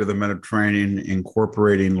all the way to the Mediterranean,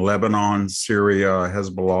 incorporating Lebanon, Syria,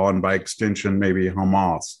 Hezbollah, and by extension, maybe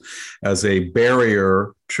Hamas, as a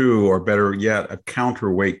barrier to, or better yet, a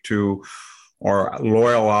counterweight to our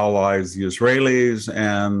loyal allies, the Israelis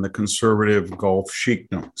and the conservative Gulf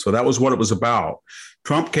Sheikhdom. So that was what it was about.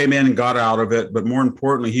 Trump came in and got out of it, but more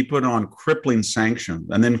importantly, he put on crippling sanctions.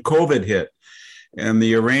 And then COVID hit, and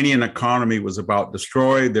the Iranian economy was about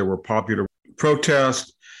destroyed. There were popular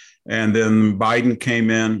protests. And then Biden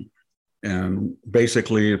came in, and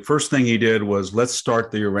basically the first thing he did was, let's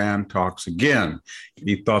start the Iran talks again.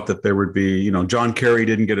 He thought that there would be, John Kerry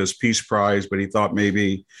didn't get his Peace Prize, but he thought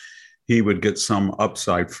maybe he would get some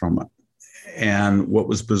upside from it. And what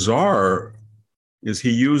was bizarre is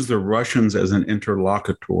he used the Russians as an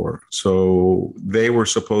interlocutor. So they were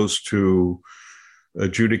supposed to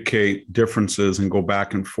adjudicate differences and go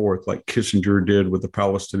back and forth like Kissinger did with the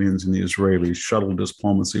Palestinians and the Israelis, shuttle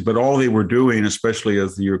diplomacy. But all they were doing, especially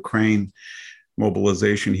as the Ukraine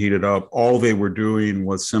mobilization heated up, all they were doing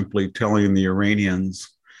was simply telling the Iranians,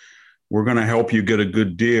 we're going to help you get a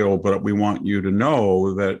good deal, but we want you to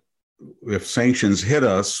know that if sanctions hit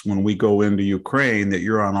us when we go into Ukraine, that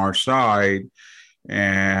you're on our side,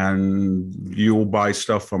 and you'll buy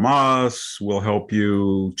stuff from us, we'll help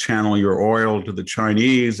you channel your oil to the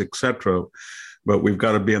Chinese, etc. But we've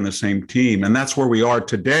got to be on the same team. And that's where we are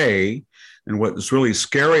today. And what's really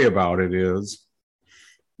scary about it is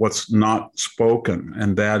what's not spoken.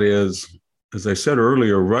 And that is, as I said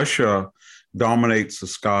earlier, Russia dominates the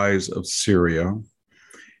skies of Syria.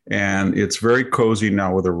 And it's very cozy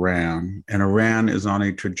now with Iran. And Iran is on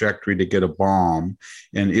a trajectory to get a bomb.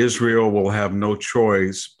 And Israel will have no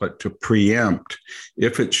choice but to preempt.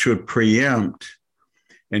 If it should preempt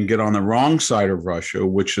and get on the wrong side of Russia,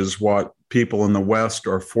 which is what people in the West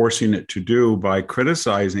are forcing it to do by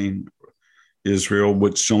criticizing Israel,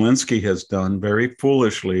 which Zelensky has done very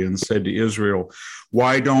foolishly, and said to Israel,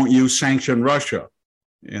 why don't you sanction Russia?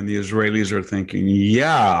 And the Israelis are thinking,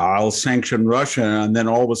 yeah, I'll sanction Russia. And then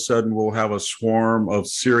all of a sudden we'll have a swarm of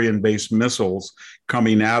Syrian-based missiles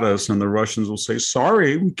coming at us. And the Russians will say,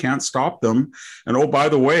 sorry, we can't stop them. And oh, by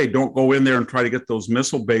the way, don't go in there and try to get those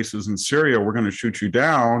missile bases in Syria. We're going to shoot you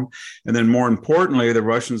down. And then more importantly, the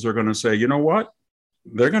Russians are going to say, you know what?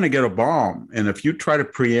 They're going to get a bomb. And if you try to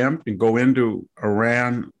preempt and go into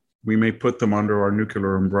Iran, we may put them under our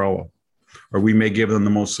nuclear umbrella, or we may give them the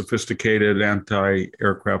most sophisticated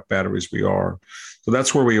anti-aircraft batteries we are. So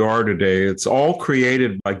that's where we are today. It's all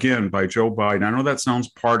created, again, by Joe Biden. I know that sounds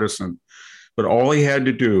partisan, but all he had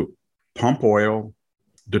to do, pump oil,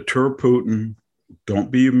 deter Putin, don't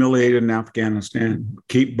be humiliated in Afghanistan,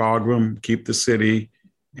 keep Bagram, keep the city,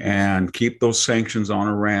 and keep those sanctions on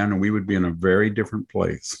Iran, and we would be in a very different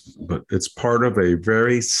place. But it's part of a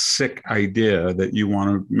very sick idea that you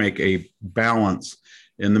want to make a balance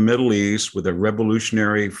in the Middle East with a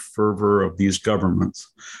revolutionary fervor of these governments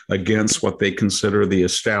against what they consider the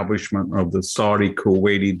establishment of the Saudi,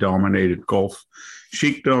 Kuwaiti-dominated Gulf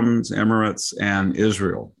sheikdoms, Emirates, and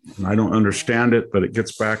Israel. And I don't understand it, but it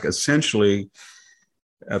gets back essentially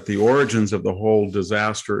at the origins of the whole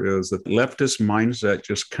disaster is that leftist mindset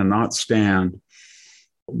just cannot stand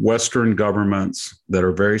Western governments that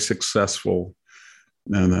are very successful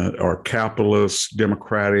and that are capitalist,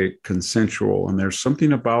 democratic, consensual. And there's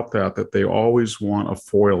something about that they always want a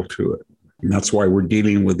foil to it. And that's why we're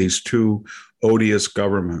dealing with these two odious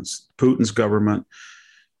governments, Putin's government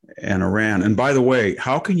and Iran. And by the way,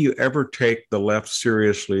 how can you ever take the left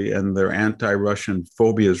seriously and their anti-Russian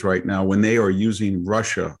phobias right now when they are using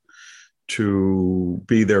Russia to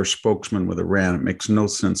be their spokesman with Iran? It makes no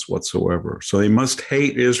sense whatsoever. So they must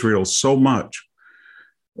hate Israel so much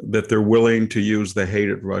that they're willing to use the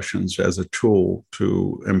hated Russians as a tool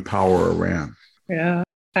to empower Iran. Yeah.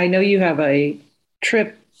 I know you have a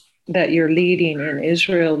trip that you're leading in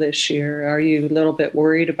Israel this year. Are you a little bit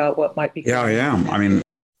worried about what might be? Yeah, I am. I mean,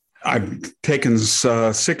 I've taken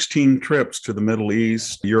 16 trips to the Middle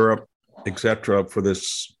East, Europe, etc. for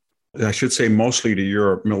this, I should say mostly to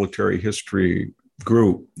Europe, military history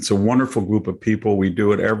group. It's a wonderful group of people. We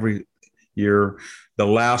do it every year. The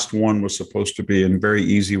last one was supposed to be a very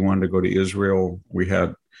easy one to go to Israel. We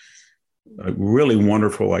had a really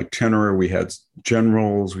wonderful itinerary. We had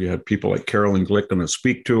generals. We had people like Carolyn Glick going to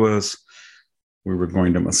speak to us. We were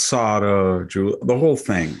going to Masada, the whole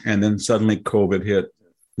thing. And then suddenly COVID hit.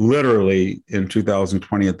 Literally in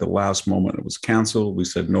 2020, at the last moment, it was canceled. We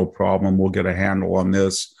said, no problem. We'll get a handle on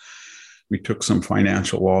this. We took some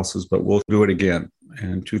financial losses, but we'll do it again.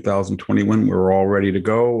 And in 2021, we were all ready to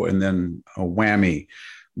go. And then a whammy,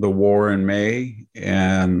 the war in May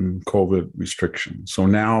and COVID restrictions. So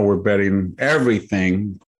now we're betting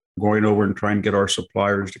everything, going over and trying to get our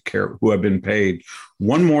suppliers to care, who have been paid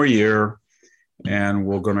one more year. And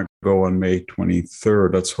we're going to go on May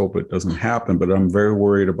 23rd. Let's hope it doesn't happen. But I'm very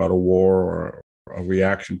worried about a war or a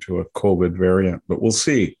reaction to a COVID variant. But we'll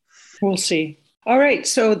see. We'll see. All right.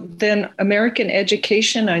 So then American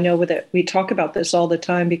education, I know that we talk about this all the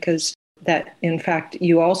time because that, in fact,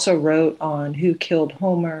 you also wrote on Who Killed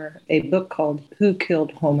Homer, a book called Who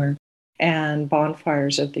Killed Homer and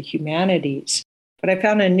Bonfires of the Humanities. But I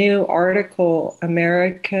found a new article,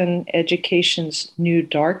 American Education's New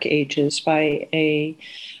Dark Ages, by a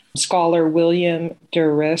scholar, William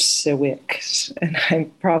Deresiewicz. And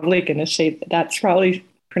I'm probably going to say that's probably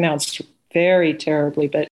pronounced very terribly,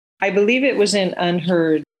 but I believe it was in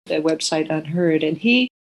Unheard, the website Unheard. And he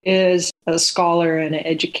is a scholar and an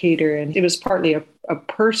educator. And it was partly a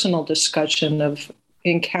personal discussion of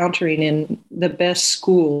encountering in the best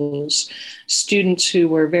schools students who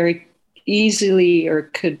were very easily or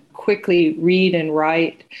could quickly read and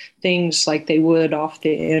write things like they would off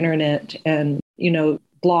the internet and,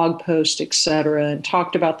 blog posts, et cetera, and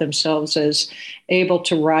talked about themselves as able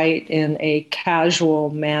to write in a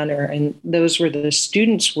casual manner. And those were the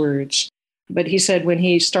students' words. But he said when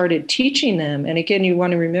he started teaching them, and again, you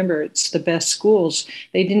want to remember, it's the best schools,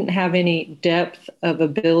 they didn't have any depth of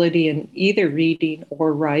ability in either reading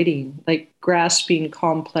or writing, like grasping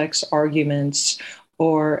complex arguments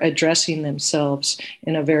or addressing themselves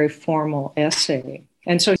in a very formal essay.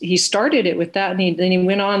 And so he started it with that. And then he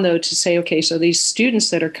went on, though, to say, okay, so these students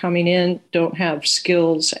that are coming in don't have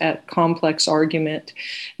skills at complex argument.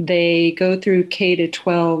 They go through K to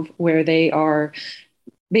 12 where they are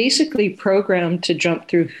basically programmed to jump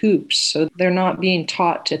through hoops. So they're not being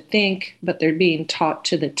taught to think, but they're being taught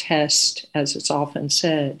to the test, as it's often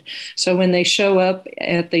said. So when they show up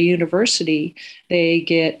at the university, they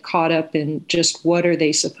get caught up in just what are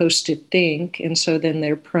they supposed to think. And so then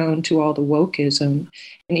they're prone to all the wokeism.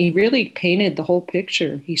 And he really painted the whole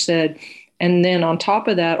picture. He said, And then on top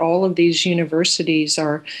of that, all of these universities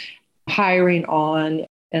are hiring on,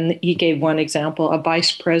 and he gave one example, a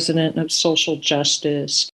vice president of social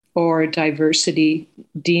justice or diversity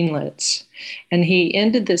deanlets. And he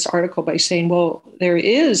ended this article by saying, well, there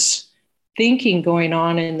is thinking going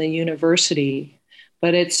on in the university,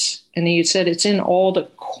 but and he said, it's in all the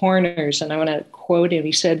corners. And I want to quote him.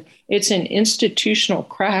 He said, it's in institutional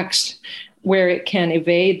cracks where it can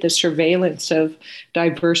evade the surveillance of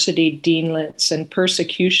diversity deanlets and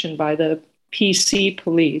persecution by the PC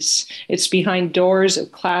police. It's behind doors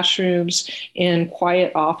of classrooms, in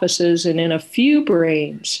quiet offices, and in a few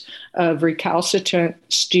brains of recalcitrant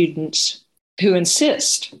students who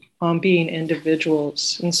insist on being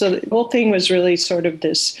individuals. And so the whole thing was really sort of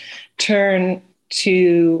this turn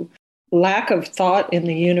to lack of thought in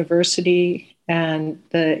the university and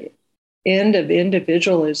the end of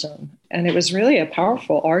individualism. And it was really a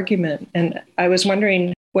powerful argument. And I was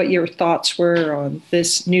wondering what your thoughts were on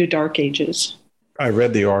this new Dark Ages. I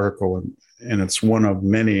read the article, and it's one of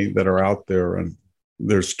many that are out there. And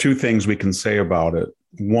there's two things we can say about it.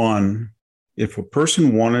 One, if a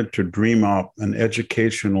person wanted to dream up an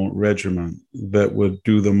educational regimen that would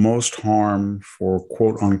do the most harm for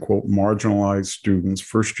quote unquote marginalized students,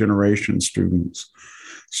 first generation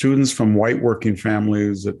students from white working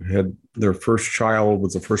families that had their first child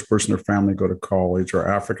was the first person in their family to go to college, or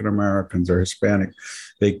African Americans or Hispanic,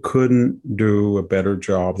 they couldn't do a better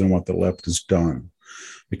job than what the left has done,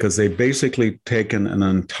 because they've basically taken an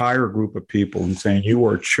entire group of people and saying, you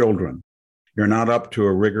are children. You're not up to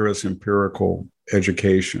a rigorous empirical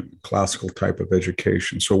education, classical type of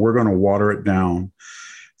education. So we're going to water it down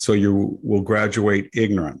so you will graduate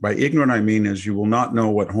ignorant. By ignorant, I mean is you will not know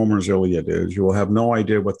what Homer's Iliad is. You will have no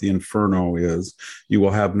idea what the Inferno is. You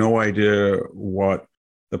will have no idea what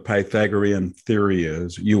the Pythagorean theory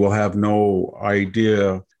is. You will have no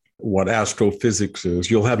idea what astrophysics is.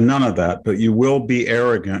 You'll have none of that, but you will be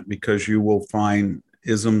arrogant because you will find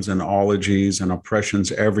isms and ologies and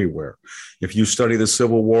oppressions everywhere. If you study the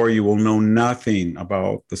Civil War, you will know nothing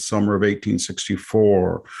about the summer of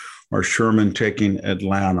 1864 or Sherman taking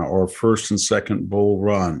Atlanta or First and Second Bull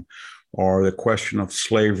Run or the question of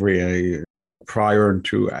slavery prior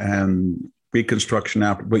to and Reconstruction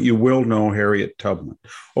after, but you will know Harriet Tubman.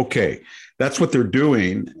 Okay, that's what they're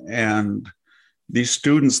doing. And these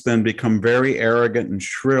students then become very arrogant and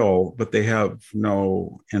shrill, but they have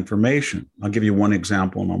no information. I'll give you one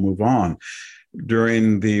example and I'll move on.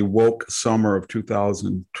 During the woke summer of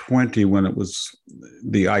 2020, when it was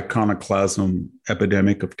the iconoclasm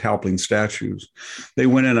epidemic of toppling statues, they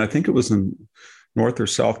went in, I think it was in North or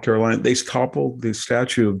South Carolina, they toppled the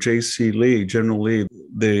statue of J.C. Lee, General Lee,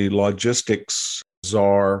 the logistics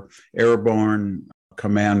czar, airborne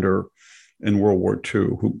commander in World War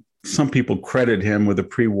II, who some people credit him with a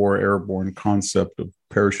pre-war airborne concept of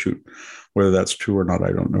parachute. Whether that's true or not,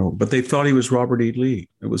 I don't know. But they thought he was Robert E. Lee.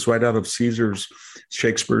 It was right out of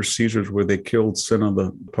Shakespeare's Caesars, where they killed Cinna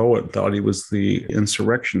the poet, thought he was the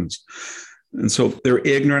insurrectionist. And so they're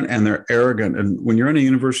ignorant and they're arrogant. And when you're on a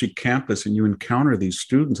university campus and you encounter these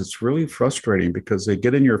students, it's really frustrating because they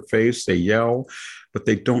get in your face, they yell, but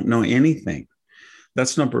they don't know anything.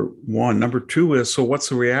 That's number one. Number two is, so what's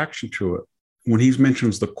the reaction to it? When he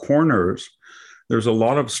mentions the corners, there's a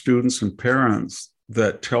lot of students and parents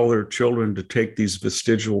that tell their children to take these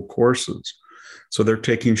vestigial courses. So they're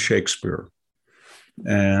taking Shakespeare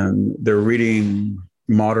and they're reading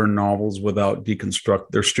modern novels without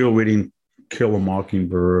deconstruct. They're still reading Kill a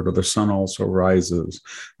Mockingbird or The Sun Also Rises.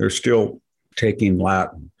 They're still taking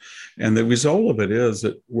Latin. And the result of it is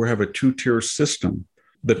that we have a two-tier system.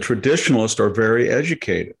 The traditionalists are very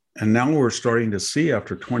educated. And now we're starting to see,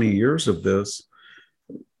 after 20 years of this,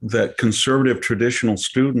 that conservative traditional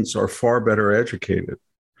students are far better educated.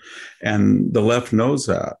 And the left knows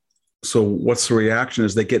that. So what's the reaction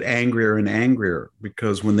is they get angrier and angrier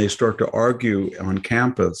because when they start to argue on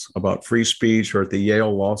campus about free speech or at the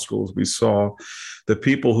Yale law schools, we saw the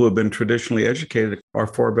people who have been traditionally educated are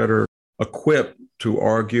far better equipped to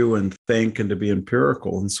argue and think and to be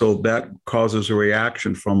empirical. And so that causes a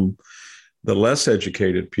reaction from the less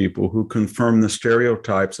educated people who confirm the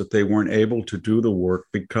stereotypes that they weren't able to do the work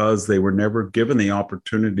because they were never given the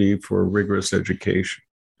opportunity for a rigorous education.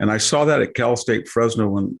 And I saw that at Cal State Fresno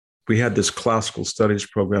when we had this classical studies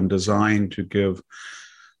program designed to give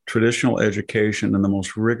traditional education in the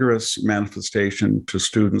most rigorous manifestation to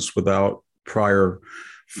students without prior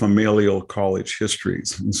familial college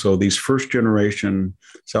histories. And so these first generation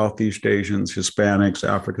Southeast Asians, Hispanics,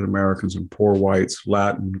 African Americans, and poor whites,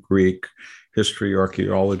 Latin, Greek, history,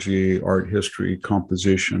 archaeology, art history,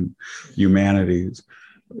 composition, humanities,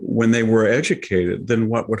 when they were educated, then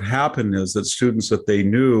what would happen is that students that they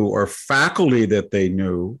knew or faculty that they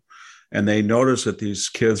knew, and they noticed that these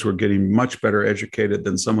kids were getting much better educated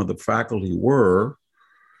than some of the faculty were,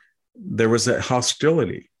 there was that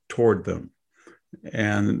hostility toward them.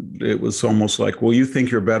 And it was almost like, well, you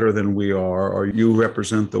think you're better than we are, or you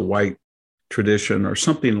represent the white tradition or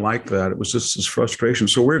something like that. It was just this frustration.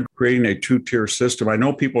 So we're creating a two-tier system. I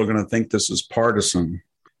know people are going to think this is partisan,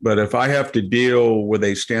 but if I have to deal with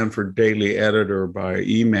a Stanford Daily editor by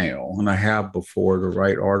email, and I have before to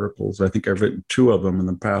write articles, I think I've written 2 of them in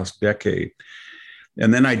the past decade.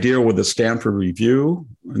 And then I deal with the Stanford Review,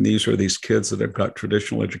 and these are these kids that have got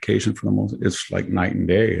traditional education for the most, it's like night and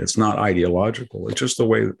day. It's not ideological. It's just the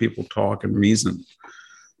way that people talk and reason.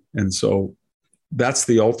 And so that's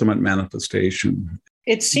the ultimate manifestation.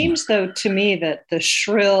 It seems, though, to me that the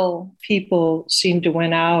shrill people seem to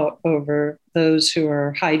win out over those who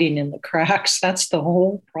are hiding in the cracks. That's the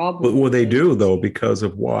whole problem. Well, they do, though, because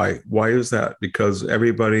of why. Why is that? Because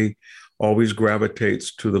everybody always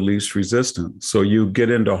gravitates to the least resistance. So you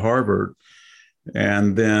get into Harvard,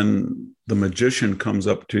 and then the magician comes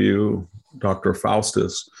up to you, Dr.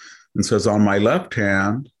 Faustus, and says, on my left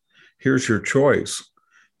hand, here's your choice.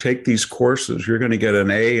 Take these courses, you're going to get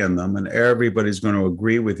an A in them, and everybody's going to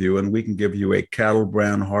agree with you, and we can give you a cattle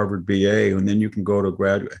brand Harvard BA, and then you can go to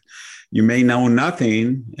graduate. You may know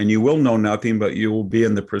nothing, and you will know nothing, but you will be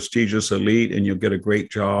in the prestigious elite, and you'll get a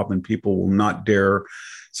great job, and people will not dare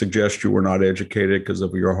suggest you were not educated because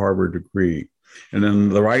of your Harvard degree. And then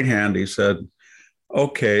the right hand, he said,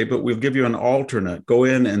 okay, but we'll give you an alternate. Go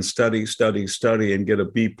in and study, and get a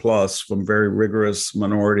B plus from very rigorous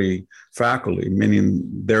minority faculty, meaning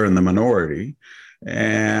they're in the minority,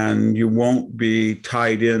 and you won't be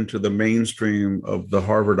tied into the mainstream of the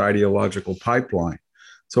Harvard ideological pipeline.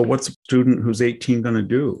 So what's a student who's 18 going to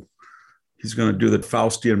do? He's going to do the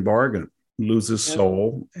Faustian bargain, lose his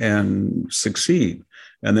soul and succeed.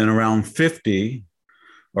 And then around 50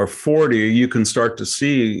 or 40, you can start to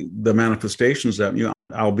see the manifestations that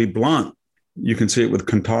I'll be blunt. You can see it with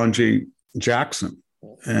Ketanji Jackson.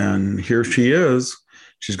 And here she is.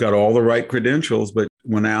 She's got all the right credentials, but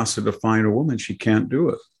when asked to define a woman, she can't do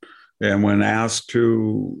it. And when asked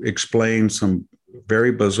to explain some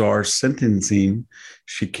very bizarre sentencing,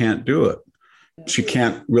 she can't do it. She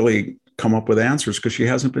can't really come up with answers because she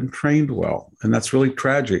hasn't been trained well. And that's really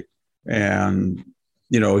tragic. And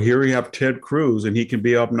here you have Ted Cruz, and he can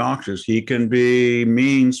be obnoxious. He can be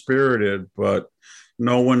mean-spirited, but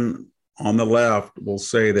no one on the left will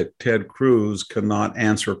say that Ted Cruz cannot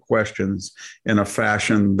answer questions in a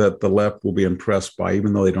fashion that the left will be impressed by,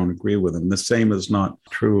 even though they don't agree with him. The same is not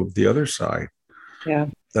true of the other side. Yeah.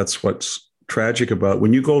 That's what's tragic about it.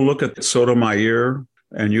 When you go look at Sotomayor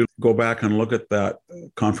and you go back and look at that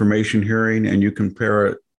confirmation hearing and you compare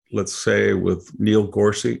it, let's say, with Neil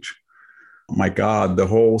Gorsuch, my God, the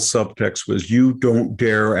whole subtext was, you don't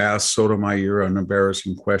dare ask Sotomayor an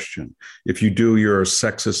embarrassing question. If you do, you're a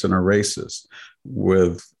sexist and a racist.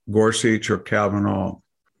 With Gorsuch or Kavanaugh,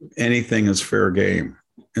 anything is fair game.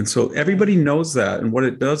 And so everybody knows that. And what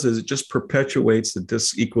it does is it just perpetuates the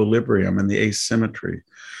disequilibrium and the asymmetry.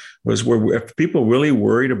 Was where if people really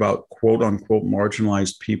worried about quote unquote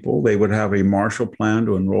marginalized people, they would have a Marshall Plan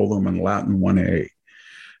to enroll them in Latin 1A.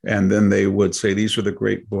 And then they would say, these are the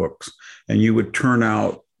great books. And you would turn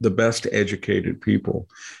out the best educated people.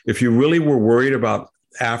 If you really were worried about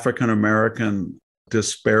African-American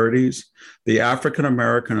disparities, the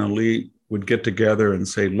African-American elite would get together and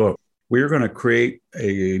say, look, we're going to create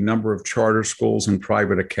a number of charter schools and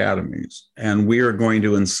private academies, and we are going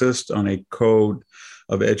to insist on a code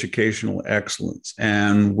of educational excellence.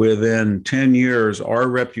 And within 10 years, our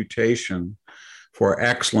reputation for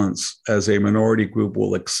excellence as a minority group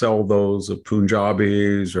will excel those of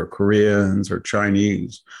Punjabis or Koreans or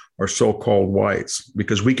Chinese or so-called whites,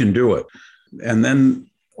 because we can do it. And then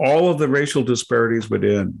all of the racial disparities would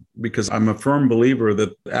end, because I'm a firm believer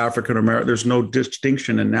that African American, there's no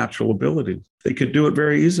distinction in natural ability. They could do it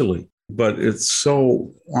very easily, but it's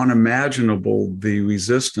so unimaginable, the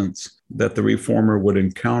resistance that the reformer would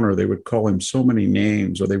encounter. They would call him so many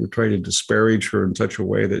names, or they would try to disparage her in such a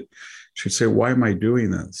way that she'd say, why am I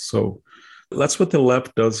doing this? So that's what the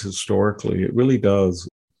left does historically. It really does.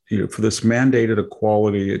 For this mandated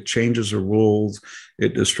equality, it changes the rules.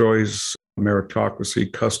 It destroys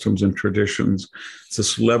meritocracy, customs, and traditions. It's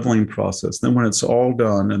this leveling process. Then when it's all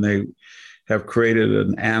done and they have created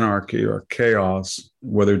an anarchy or chaos,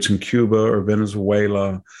 whether it's in Cuba or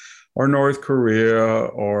Venezuela or North Korea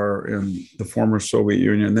or in the former Soviet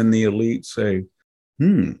Union, then the elite say,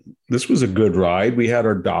 this was a good ride. We had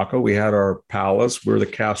our DACA, we had our palace, we're the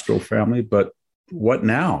Castro family, but what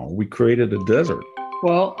now? We created a desert.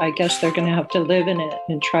 Well, I guess they're going to have to live in it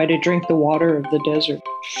and try to drink the water of the desert.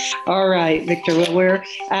 All right, Victor, well, we're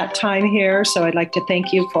at time here, so I'd like to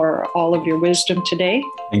thank you for all of your wisdom today.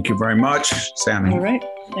 Thank you very much, Sammy. All right.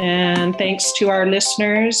 And thanks to our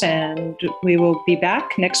listeners, and we will be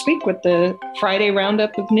back next week with the Friday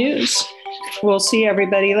roundup of news. We'll see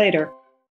everybody later.